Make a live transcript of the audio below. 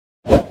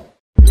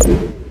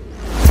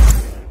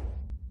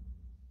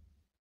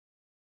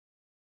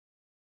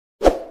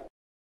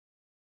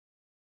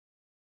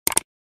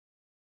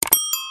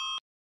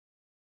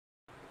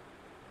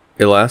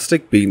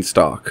Elastic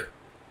Beanstalk.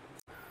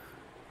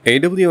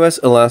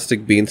 AWS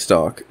Elastic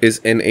Beanstalk is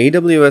an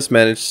AWS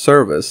managed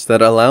service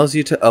that allows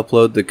you to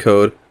upload the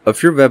code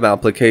of your web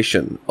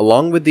application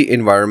along with the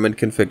environment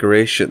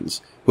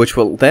configurations, which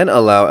will then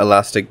allow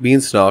Elastic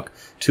Beanstalk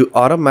to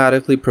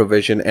automatically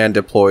provision and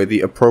deploy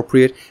the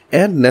appropriate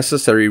and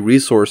necessary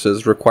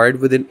resources required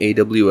within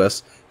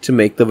AWS to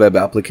make the web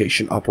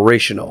application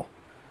operational.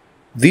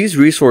 These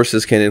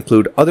resources can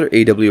include other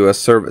AWS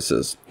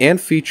services and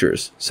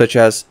features such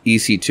as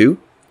EC2,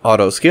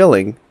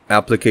 auto-scaling,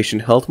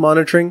 application health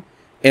monitoring,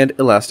 and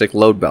elastic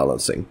load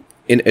balancing,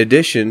 in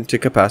addition to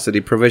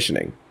capacity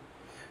provisioning.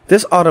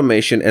 This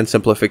automation and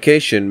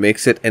simplification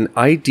makes it an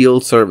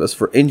ideal service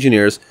for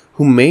engineers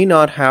who may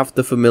not have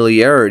the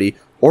familiarity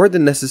or the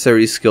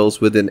necessary skills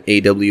within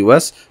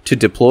AWS to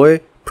deploy,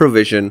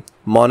 provision,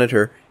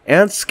 monitor,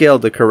 and scale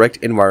the correct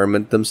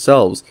environment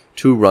themselves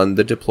to run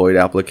the deployed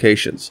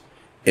applications.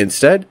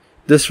 Instead,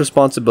 this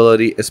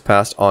responsibility is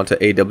passed on to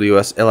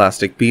AWS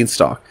Elastic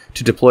Beanstalk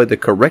to deploy the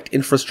correct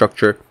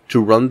infrastructure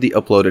to run the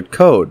uploaded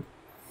code.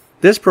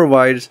 This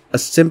provides a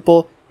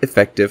simple,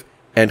 effective,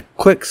 and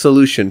quick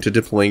solution to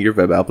deploying your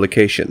web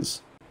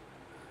applications.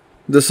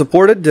 The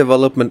supported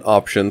development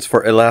options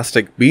for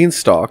Elastic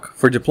Beanstalk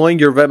for deploying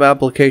your web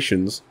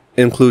applications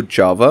include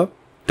Java,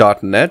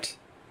 .NET,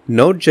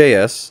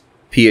 Node.js,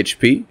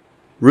 PHP,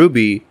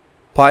 Ruby,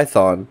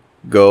 Python,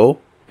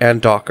 Go,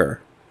 and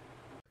Docker.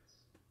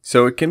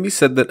 So it can be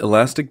said that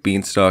Elastic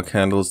Beanstalk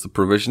handles the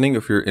provisioning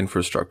of your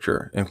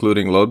infrastructure,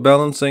 including load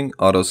balancing,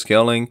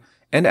 auto-scaling,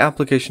 and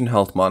application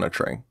health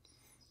monitoring.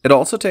 It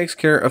also takes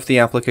care of the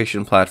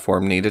application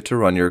platform needed to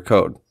run your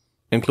code,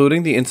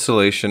 including the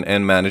installation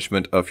and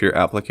management of your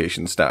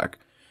application stack,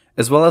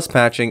 as well as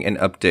patching and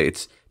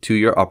updates to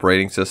your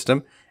operating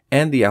system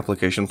and the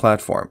application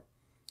platform.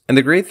 And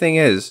the great thing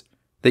is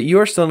that you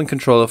are still in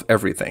control of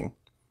everything.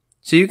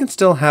 So you can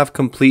still have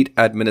complete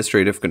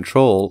administrative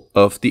control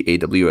of the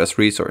AWS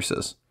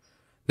resources.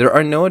 There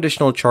are no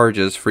additional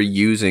charges for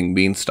using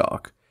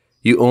Beanstalk.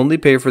 You only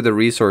pay for the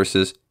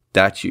resources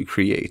that you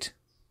create.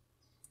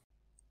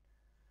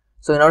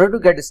 So in order to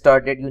get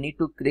started, you need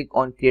to click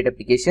on Create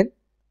Application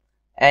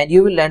and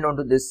you will land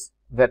onto this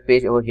web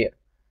page over here.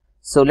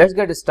 So let's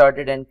get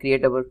started and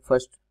create our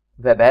first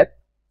web app.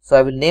 So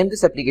I will name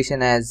this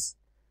application as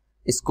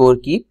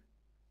Scorekeep.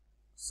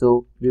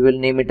 So we will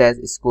name it as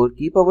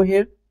Scorekeep over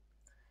here.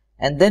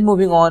 And then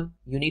moving on,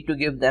 you need to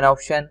give an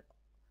option.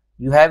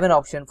 You have an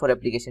option for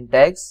application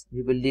tags.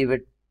 We will leave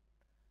it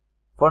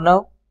for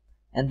now.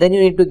 And then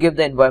you need to give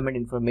the environment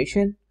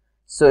information.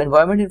 So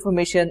environment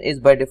information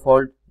is by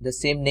default the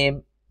same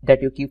name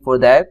that you keep for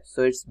the app.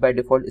 So it's by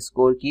default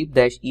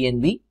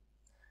Scorekeep-env.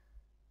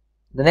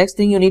 The next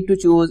thing you need to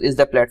choose is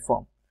the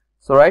platform.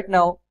 So right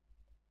now,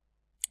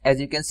 as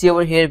you can see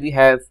over here, we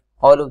have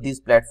all of these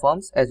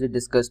platforms as we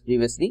discussed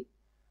previously.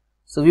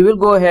 So we will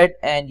go ahead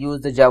and use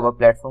the Java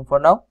platform for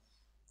now.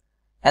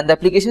 And the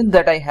application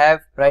that I have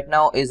right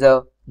now is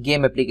a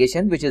game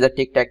application, which is a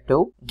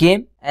tic-tac-toe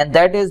game, and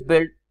that is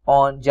built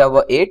on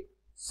Java 8.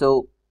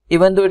 So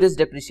even though it is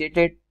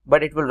depreciated,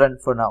 but it will run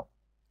for now.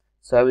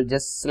 So I will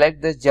just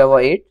select this Java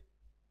 8,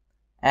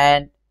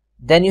 and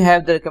then you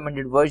have the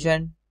recommended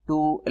version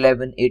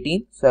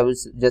 2.11.18. So I will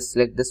just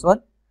select this one.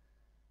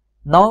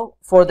 Now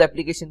for the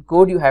application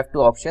code, you have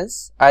two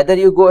options. Either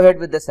you go ahead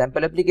with the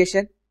sample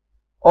application,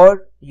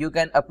 or you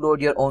can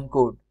upload your own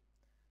code.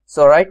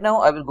 So right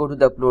now I will go to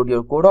the upload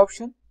your code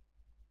option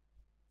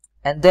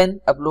and then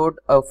upload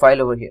a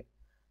file over here.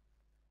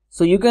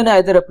 So you can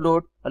either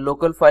upload a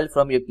local file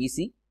from your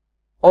PC,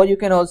 or you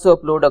can also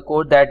upload a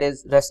code that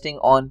is resting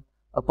on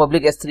a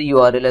public S3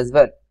 URL as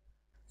well.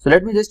 So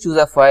let me just choose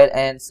a file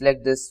and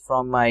select this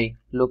from my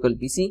local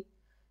PC.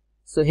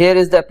 So here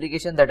is the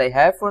application that I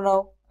have for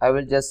now. I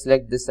will just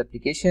select this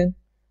application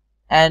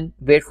and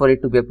wait for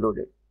it to be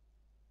uploaded.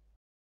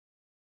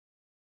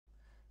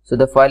 So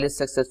the file is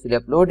successfully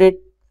uploaded.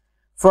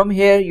 From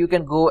here you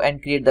can go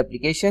and create the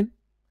application,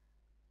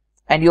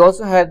 and you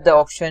also have the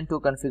option to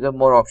configure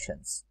more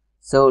options.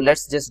 So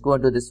let's just go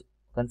into this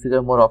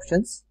configure more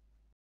options.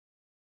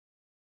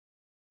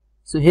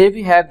 So here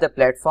we have the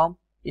platform.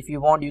 If you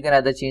want, you can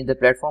either change the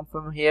platform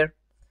from here.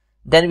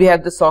 Then we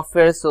have the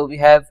software. So we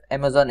have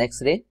Amazon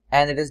X-Ray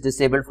and it is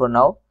disabled for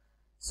now.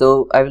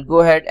 So I will go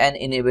ahead and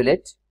enable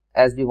it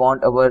as we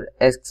want our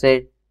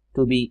X-Ray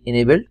to be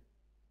enabled.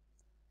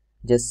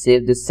 Just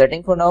save this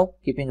setting for now,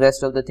 keeping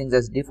rest of the things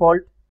as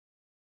default.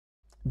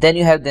 Then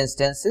you have the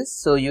instances.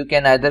 So you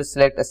can either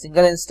select a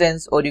single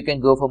instance or you can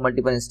go for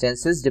multiple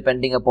instances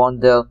depending upon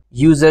the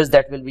users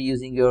that will be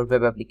using your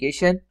web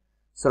application.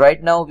 So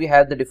right now we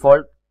have the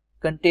default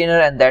container,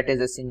 and that is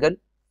a single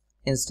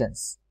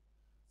instance.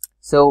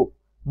 So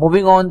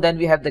moving on, then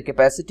we have the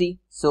capacity.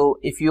 So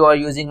if you are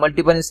using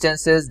multiple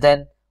instances,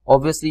 then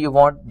obviously you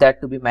want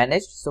that to be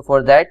managed. So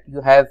for that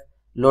you have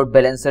load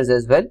balancers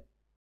as well.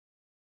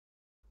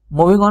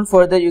 Moving on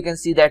further, you can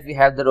see that we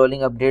have the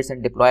rolling updates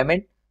and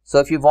deployment. So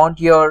if you want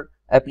your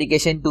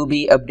application to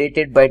be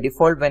updated by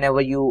default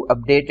whenever you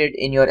update it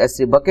in your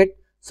S3 bucket,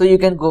 so you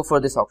can go for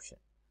this option.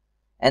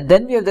 And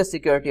then we have the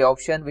security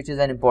option, which is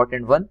an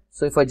important one.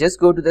 So if I just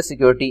go to the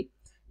security,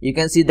 you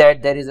can see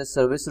that there is a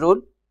service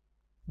role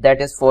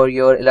that is for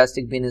your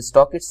Elastic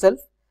Beanstalk itself.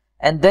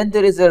 And then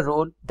there is a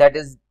role that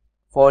is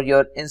for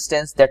your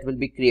instance that will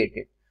be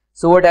created.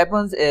 So what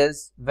happens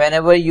is,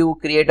 whenever you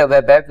create a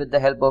web app with the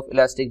help of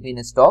Elastic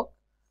Beanstalk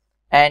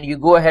and you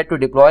go ahead to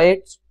deploy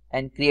it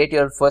and create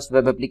your first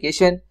web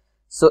application,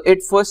 so it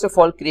first of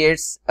all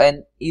creates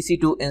an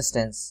EC2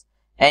 instance,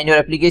 and your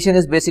application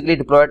is basically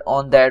deployed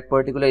on that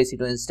particular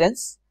EC2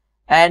 instance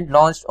and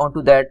launched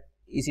onto that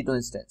EC2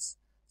 instance.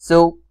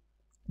 So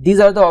these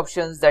are the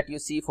options that you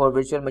see for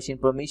virtual machine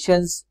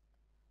permissions,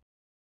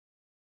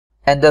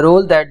 and the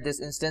role that this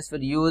instance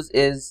will use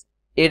is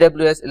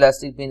AWS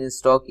Elastic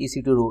Beanstalk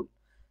EC2 role.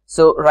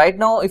 So right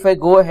now, if I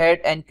go ahead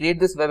and create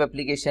this web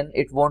application,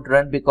 it won't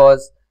run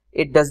because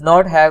it does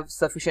not have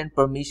sufficient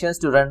permissions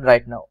to run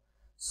right now.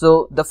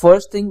 So the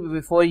first thing,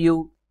 before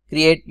you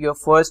create your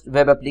first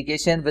web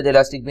application with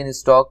Elastic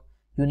Beanstalk,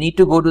 you need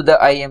to go to the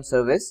IAM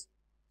service.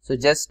 So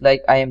just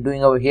like I am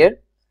doing over here,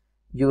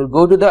 you will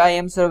go to the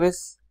IAM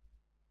service,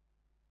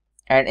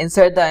 and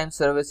inside the IAM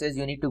services,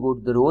 you need to go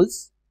to the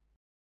roles.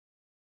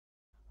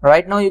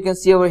 Right now, you can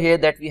see over here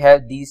that we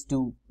have these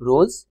two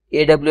roles,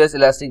 AWS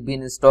Elastic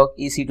Beanstalk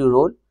EC2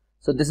 role.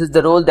 So this is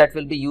the role that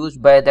will be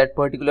used by that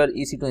particular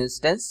EC2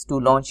 instance to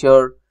launch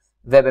your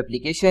web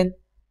application.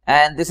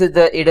 And this is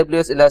the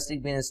AWS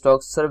Elastic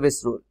Beanstalk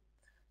service role.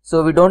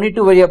 So we don't need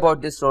to worry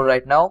about this role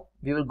right now.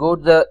 We will go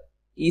to the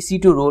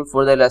EC2 role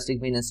for the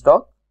Elastic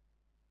Beanstalk.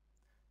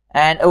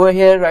 And over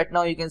here right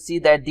now, you can see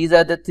that these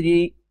are the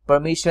three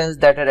permissions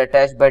that are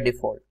attached by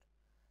default.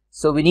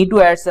 So we need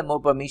to add some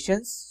more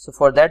permissions. So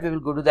for that, we will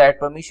go to the add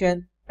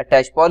permission,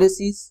 attach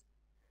policies.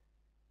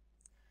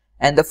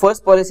 And the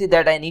first policy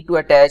that I need to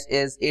attach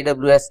is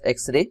AWS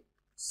X-Ray.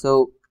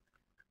 So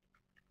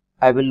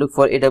I will look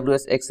for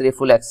AWS X-Ray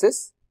full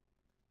access.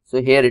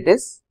 So here it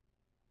is.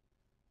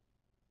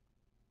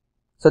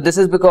 So this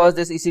is because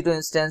this EC2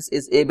 instance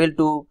is able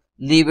to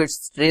leave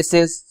its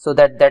traces, so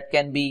that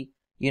can be,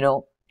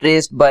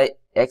 traced by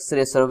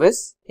X-Ray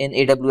service in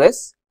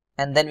AWS.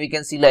 And then we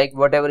can see like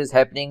whatever is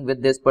happening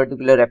with this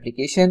particular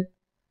application.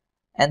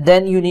 And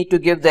then you need to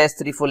give the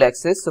S3 full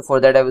access. So for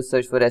that, I will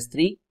search for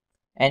S3.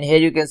 And here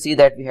you can see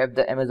that we have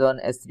the Amazon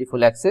S3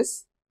 full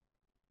access.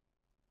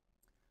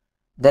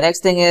 The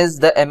next thing is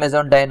the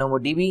Amazon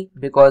Dynamodb,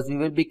 because we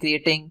will be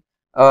creating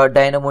a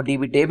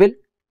Dynamodb table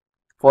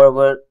for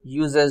our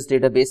users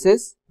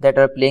databases that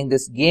are playing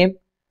this game.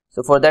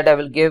 So for that, I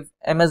will give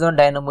Amazon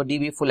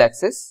Dynamodb full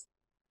access.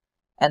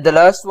 And the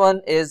last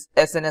one is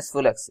SNS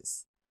full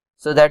access,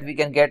 so that we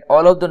can get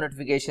all of the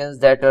notifications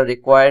that are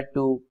required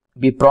to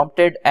be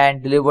prompted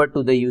and delivered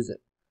to the user.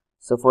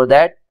 So for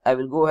that, I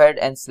will go ahead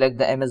and select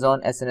the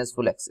Amazon SNS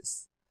full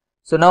access.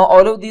 So now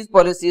all of these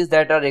policies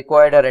that are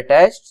required are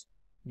attached.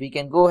 We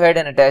can go ahead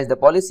and attach the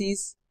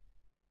policies.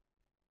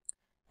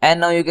 And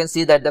now you can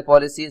see that the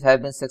policies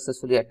have been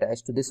successfully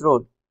attached to this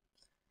role.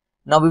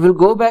 Now we will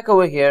go back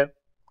over here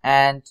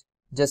and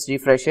just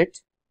refresh it.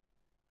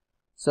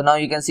 So now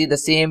you can see the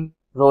same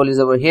role is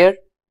over here,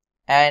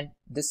 and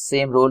this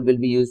same role will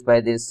be used by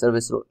this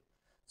service role.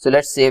 So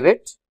let's save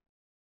it.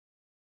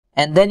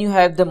 And then you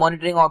have the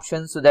monitoring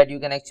option, so that you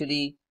can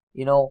actually,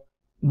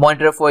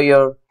 monitor for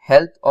your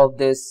health of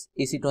this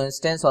EC2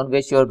 instance on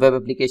which your web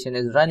application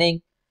is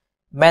running,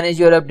 manage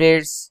your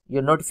updates,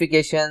 your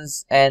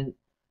notifications, and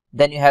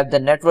then you have the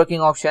networking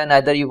option.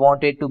 Either you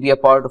want it to be a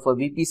part of a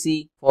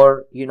VPC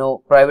for,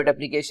 private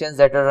applications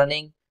that are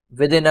running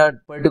within a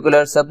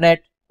particular subnet,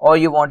 or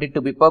you want it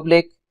to be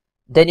public.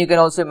 Then you can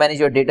also manage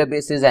your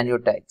databases and your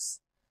tags.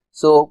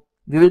 So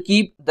we will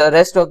keep the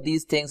rest of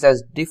these things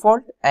as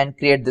default and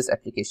create this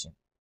application.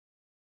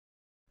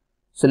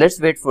 So let's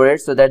wait for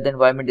it so that the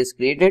environment is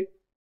created.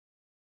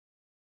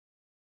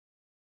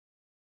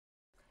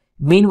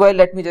 Meanwhile,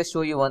 let me just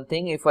show you one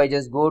thing. If I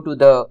just go to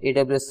the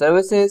AWS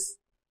services,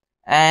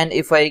 and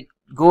if I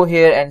go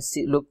here and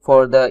look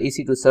for the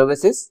EC2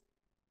 services.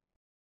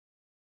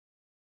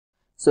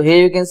 So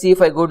here you can see,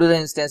 if I go to the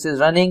instances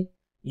running,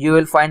 you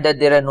will find that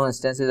there are no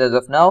instances as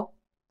of now.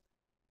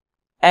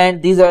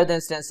 And these are the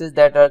instances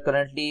that are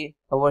currently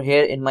over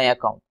here in my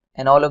account,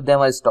 and all of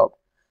them are stopped.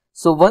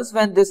 So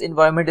when this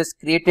environment is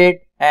created,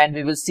 and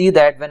we will see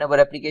that when our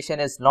application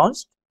is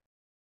launched,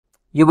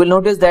 you will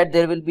notice that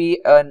there will be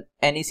an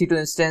EC2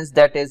 instance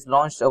that is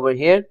launched over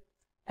here,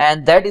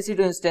 and that EC2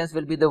 instance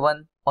will be the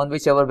one on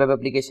which our web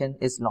application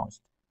is launched.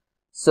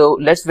 So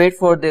let's wait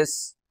for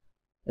this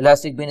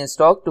Elastic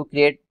Beanstalk to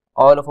create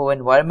all of our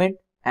environment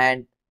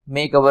and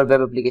make our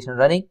web application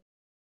running.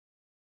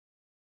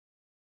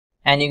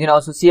 And you can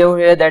also see over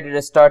here that it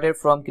has started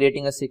from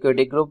creating a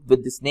security group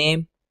with this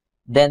name.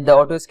 Then the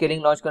auto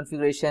scaling launch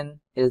configuration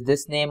is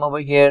this name over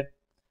here,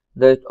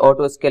 the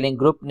auto scaling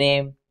group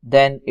name.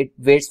 Then it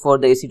waits for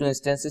the EC2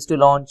 instances to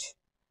launch.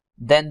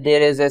 Then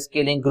there is a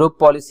scaling group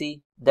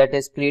policy that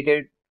is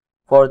created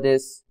for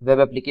this web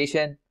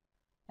application.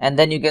 And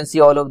then you can see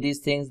all of these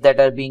things that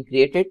are being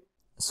created.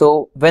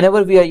 So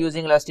whenever we are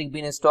using Elastic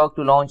Beanstalk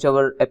to launch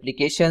our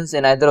applications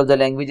in either of the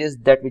languages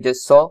that we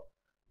just saw,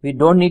 we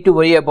don't need to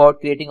worry about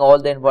creating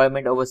all the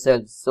environment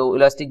ourselves. So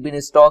Elastic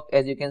Beanstalk,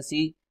 as you can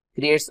see,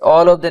 creates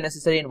all of the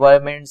necessary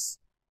environments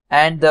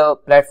and the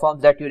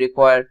platforms that you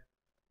require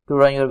to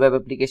run your web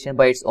application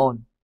by its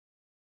own.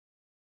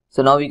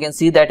 So now we can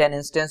see that an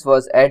instance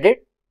was added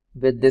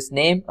with this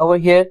name over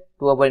here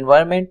to our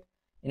environment.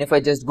 And if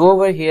I just go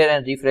over here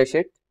and refresh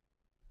it,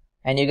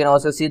 and you can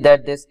also see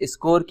that this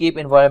scorekeep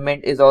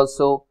environment is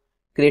also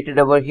created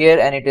over here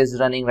and it is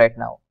running right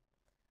now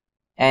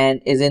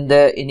and is in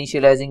the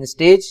initializing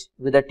stage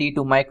with a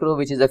T2 micro,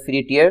 which is a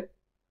free tier.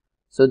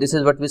 So this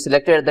is what we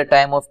selected at the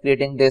time of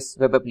creating this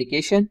web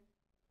application.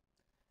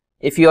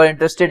 If you are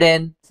interested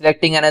in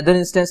selecting another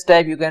instance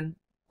type, you can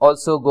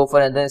also go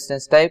for another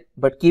instance type,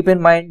 but keep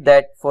in mind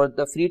that for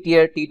the free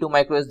tier, T2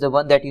 micro is the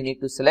one that you need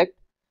to select,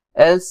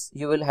 else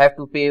you will have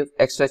to pay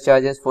extra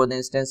charges for the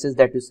instances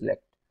that you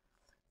select.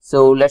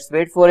 So let's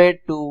wait for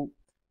it to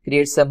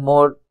create some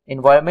more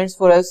environments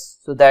for us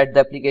so that the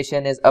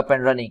application is up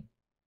and running.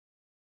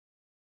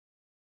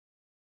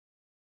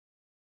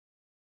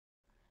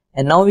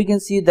 And now we can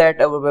see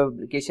that our web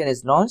application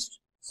is launched.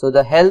 So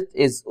the health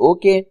is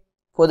okay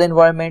for the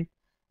environment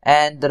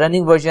and the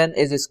running version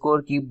is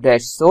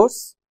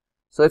scorekeep-source.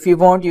 So if you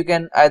want, you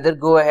can either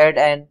go ahead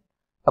and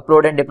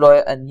upload and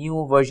deploy a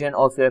new version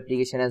of your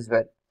application as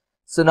well.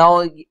 So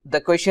now the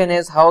question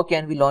is, how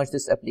can we launch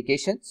this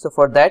application? So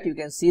for that, you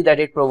can see that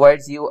it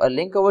provides you a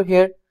link over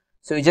here.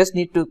 So you just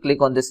need to click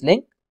on this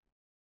link.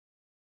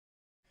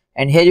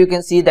 And here you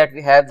can see that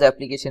we have the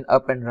application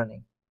up and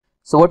running.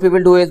 So what we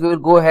will do is we will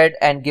go ahead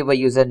and give a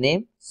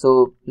username.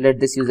 So let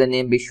this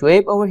username be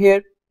Shoaib over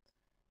here.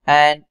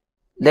 And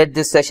let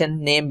this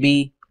session name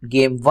be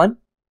game1.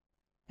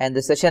 And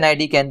the session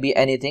ID can be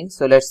anything.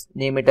 So let's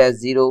name it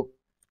as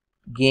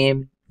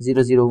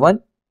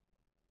 0game001.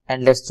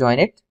 And let's join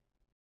it.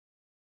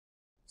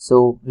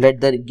 So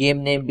let the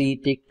game name be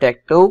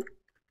tic-tac-toe.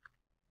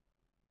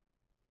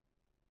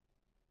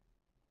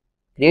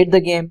 Create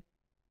the game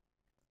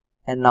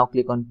and now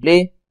click on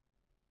play.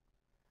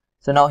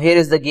 So now here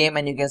is the game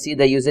and you can see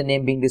the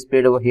username being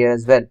displayed over here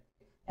as well.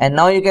 And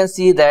now you can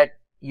see that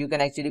you can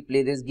actually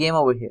play this game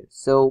over here.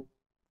 So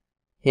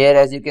here,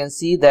 as you can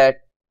see,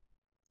 that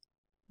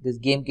this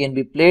game can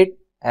be played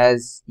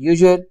as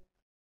usual.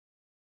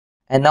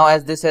 And now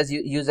as this has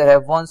user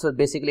have won, so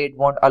basically it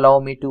won't allow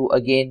me to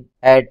again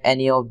add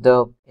any of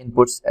the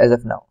inputs as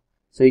of now.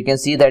 So you can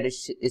see that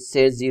it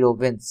says 0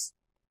 wins.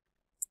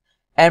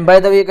 And by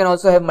the way, you can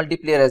also have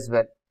multiplayer as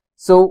well.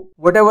 So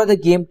whatever the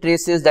game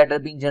traces that are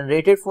being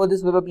generated for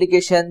this web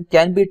application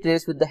can be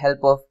traced with the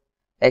help of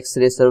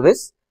X-ray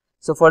service.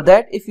 So for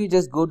that, if you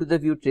just go to the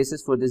view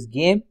traces for this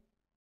game,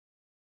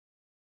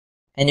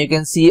 and you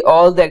can see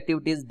all the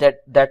activities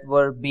that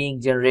were being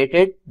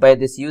generated by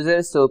this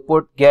user. So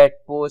put,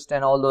 get, post,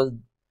 and all those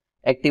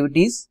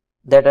activities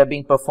that are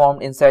being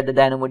performed inside the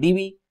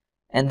Dynamodb.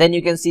 And then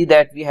you can see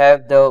that we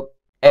have the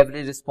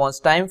average response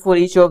time for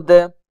each of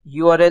the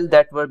URL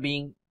that were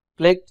being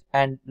clicked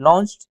and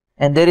launched.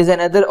 And there is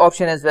another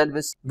option as well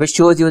which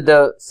shows you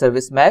the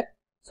service map.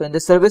 So in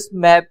the service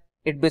map,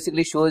 it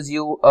basically shows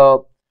you a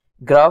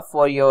graph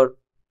for your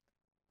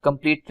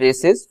complete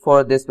traces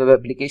for this web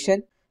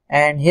application.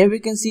 And here we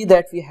can see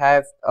that we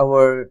have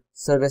our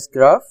service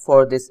graph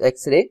for this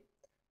X-ray.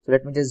 So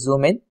let me just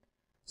zoom in.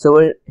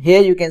 So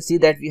here you can see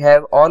that we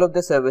have all of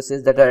the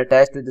services that are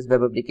attached to this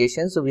web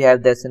application. So we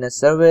have the SNS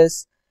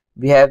service,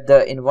 we have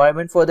the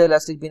environment for the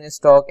Elastic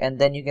Beanstalk, and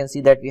then you can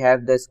see that we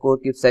have the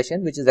scorekeep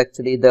session, which is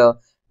actually the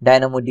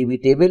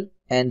Dynamodb table.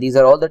 And these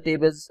are all the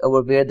tables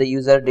over where the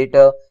user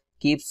data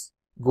keeps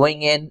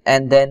going in,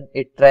 and then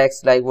it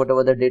tracks like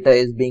whatever the data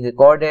is being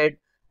recorded.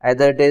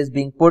 Either it is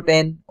being put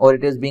in or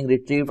it is being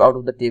retrieved out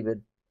of the table.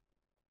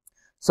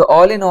 So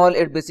all in all,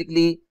 it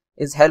basically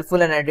is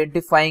helpful in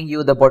identifying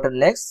you the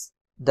bottlenecks,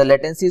 the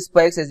latency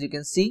spikes, as you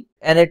can see,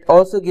 and it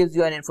also gives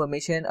you an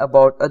information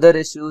about other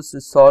issues to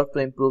solve to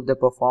improve the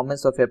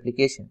performance of your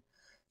application.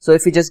 So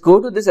if you just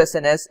go to this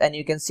SNS, and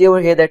you can see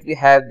over here that we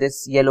have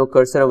this yellow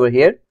cursor over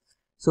here.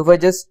 So if I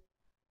just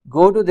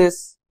go to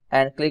this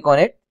and click on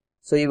it,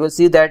 so you will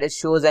see that it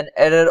shows an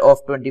error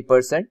of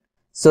 20%.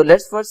 So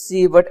let's first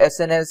see what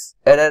SNS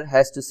error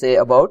has to say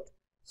about.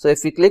 So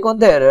if we click on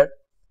the error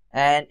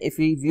and if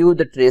we view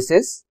the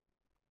traces,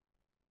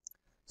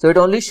 so it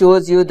only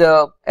shows you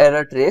the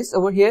error trace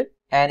over here.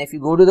 And if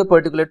you go to the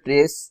particular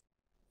trace,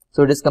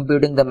 so it is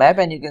computing the map,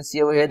 and you can see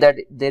over here that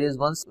there is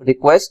one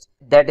request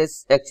that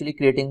is actually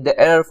creating the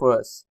error for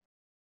us.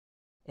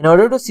 In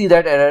order to see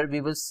that error,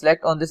 we will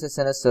select on this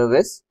SNS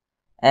service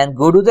and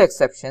go to the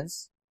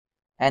exceptions.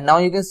 And now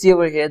you can see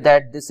over here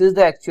that this is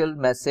the actual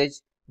message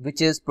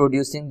which is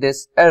producing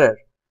this error.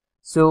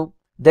 So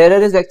the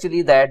error is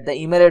actually that the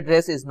email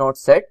address is not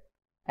set,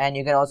 and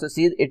you can also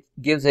see it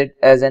gives it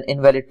as an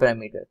invalid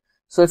parameter.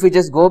 So if we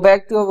just go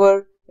back to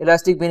our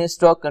Elastic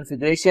Beanstalk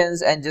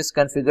configurations and just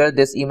configure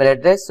this email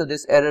address, so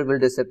this error will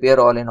disappear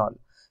all in all.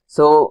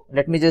 So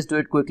let me just do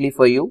it quickly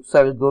for you.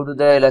 So I will go to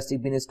the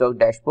Elastic Beanstalk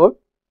dashboard,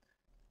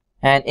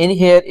 and in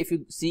here, if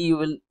you see, you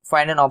will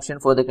find an option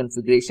for the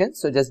configuration.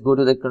 So just go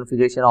to the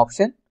configuration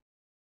option.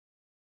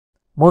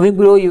 Moving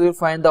below, you will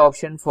find the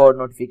option for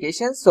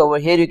notifications. So over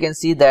here you can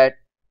see that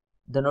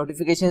the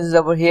notifications is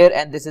over here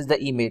and this is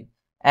the email,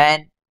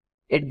 and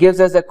it gives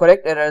us a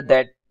correct error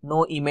that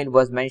no email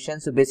was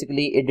mentioned. So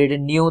basically it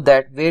didn't knew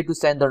that where to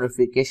send the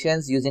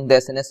notifications using the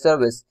SNS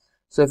service.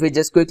 So if we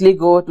just quickly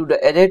go to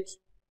the edit,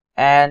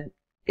 and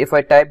if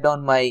I type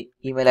down my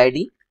email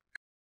ID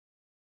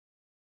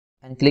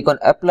and click on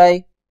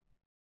apply,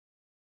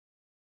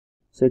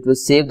 so it will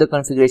save the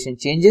configuration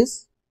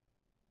changes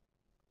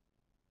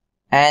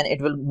and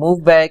it will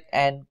move back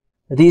and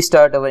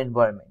restart our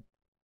environment.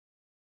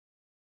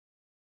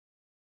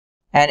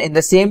 And in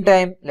the same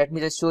time, let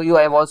me just show you,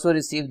 I have also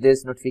received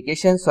this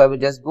notification. So I will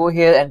just go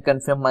here and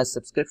confirm my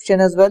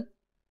subscription as well.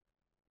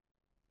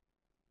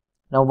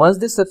 Now once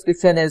this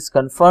subscription is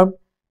confirmed,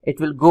 it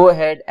will go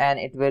ahead and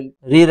it will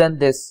rerun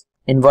this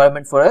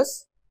environment for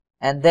us.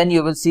 And then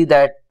you will see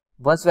that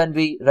once when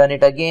we run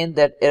it again,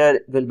 that error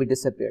will be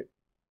disappeared.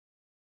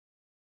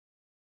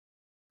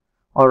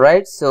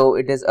 Alright, so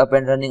it is up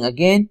and running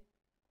again.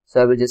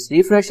 So I will just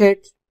refresh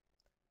it.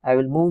 I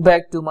will move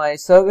back to my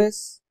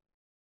service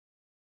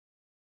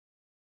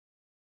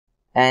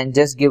and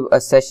just give a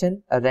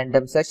session, a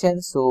random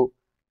session. So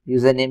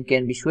username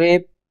can be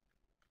Shoaib,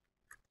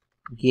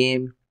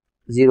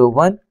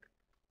 game01,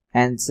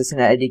 and session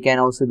ID can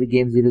also be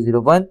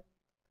game001.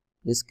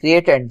 Just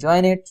create and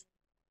join it.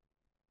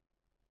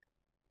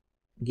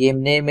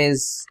 Game name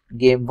is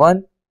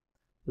game1,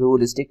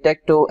 rule is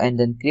tic-tac-toe, and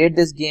then create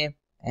this game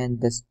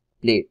and just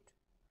play it.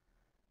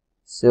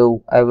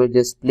 So I will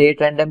just play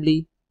it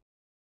randomly.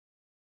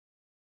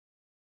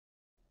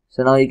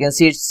 So now you can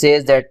see it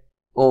says that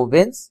O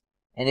wins.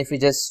 And if you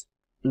just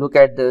look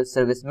at the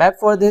service map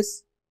for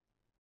this,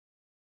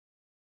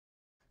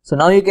 so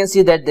now you can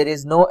see that there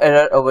is no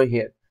error over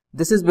here.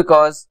 This is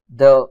because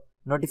the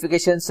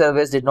notification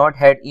service did not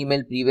had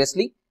email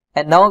previously,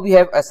 and now we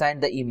have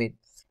assigned the email.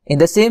 In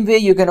the same way,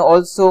 you can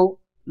also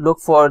look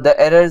for the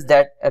errors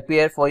that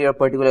appear for your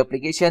particular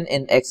application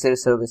in XR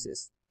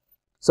services.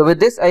 So with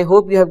this, I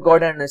hope you have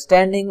got an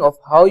understanding of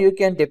how you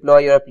can deploy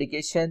your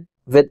application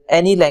with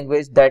any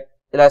language that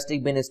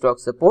Elastic Beanstalk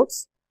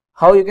supports,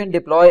 how you can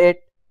deploy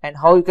it, and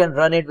how you can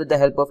run it with the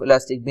help of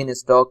Elastic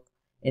Beanstalk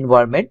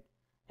environment.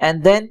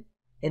 And then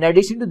in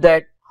addition to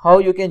that, how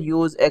you can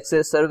use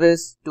XR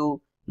service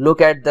to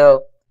look at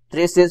the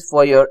traces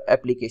for your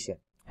application.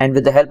 And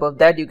with the help of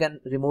that, you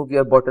can remove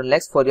your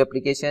bottlenecks for your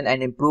application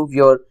and improve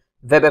your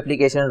web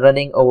application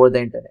running over the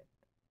internet.